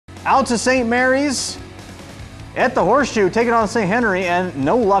out to St. Mary's at the Horseshoe, taking on St. Henry, and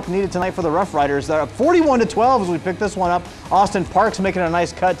no luck needed tonight for the Rough Riders. They're up 41-12 as we pick this one up. Austin Parks making a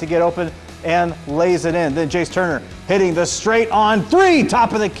nice cut to get open and lays it in. Then Jace Turner hitting the straight on three,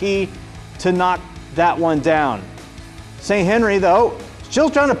 top of the key to knock that one down. St. Henry, though, still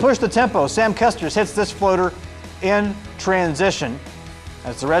trying to push the tempo. Sam Kesters hits this floater in transition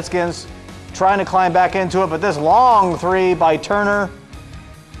as the Redskins trying to climb back into it, but this long three by Turner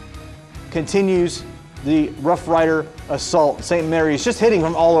continues the Rough Rider assault. St. Mary's just hitting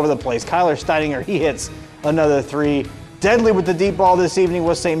from all over the place. Kyler Steininger, he hits another three. Deadly with the deep ball this evening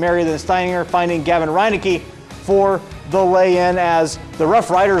was St. Mary, then Steininger finding Gavin Reinecke for the lay-in as the Rough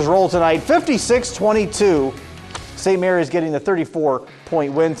Riders roll tonight, 56-22. St. Mary's getting the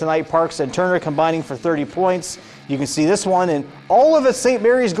 34-point win tonight. Parks and Turner combining for 30 points. You can see this one in all of its St.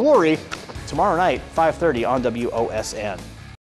 Mary's glory tomorrow night, 5:30 on WOSN.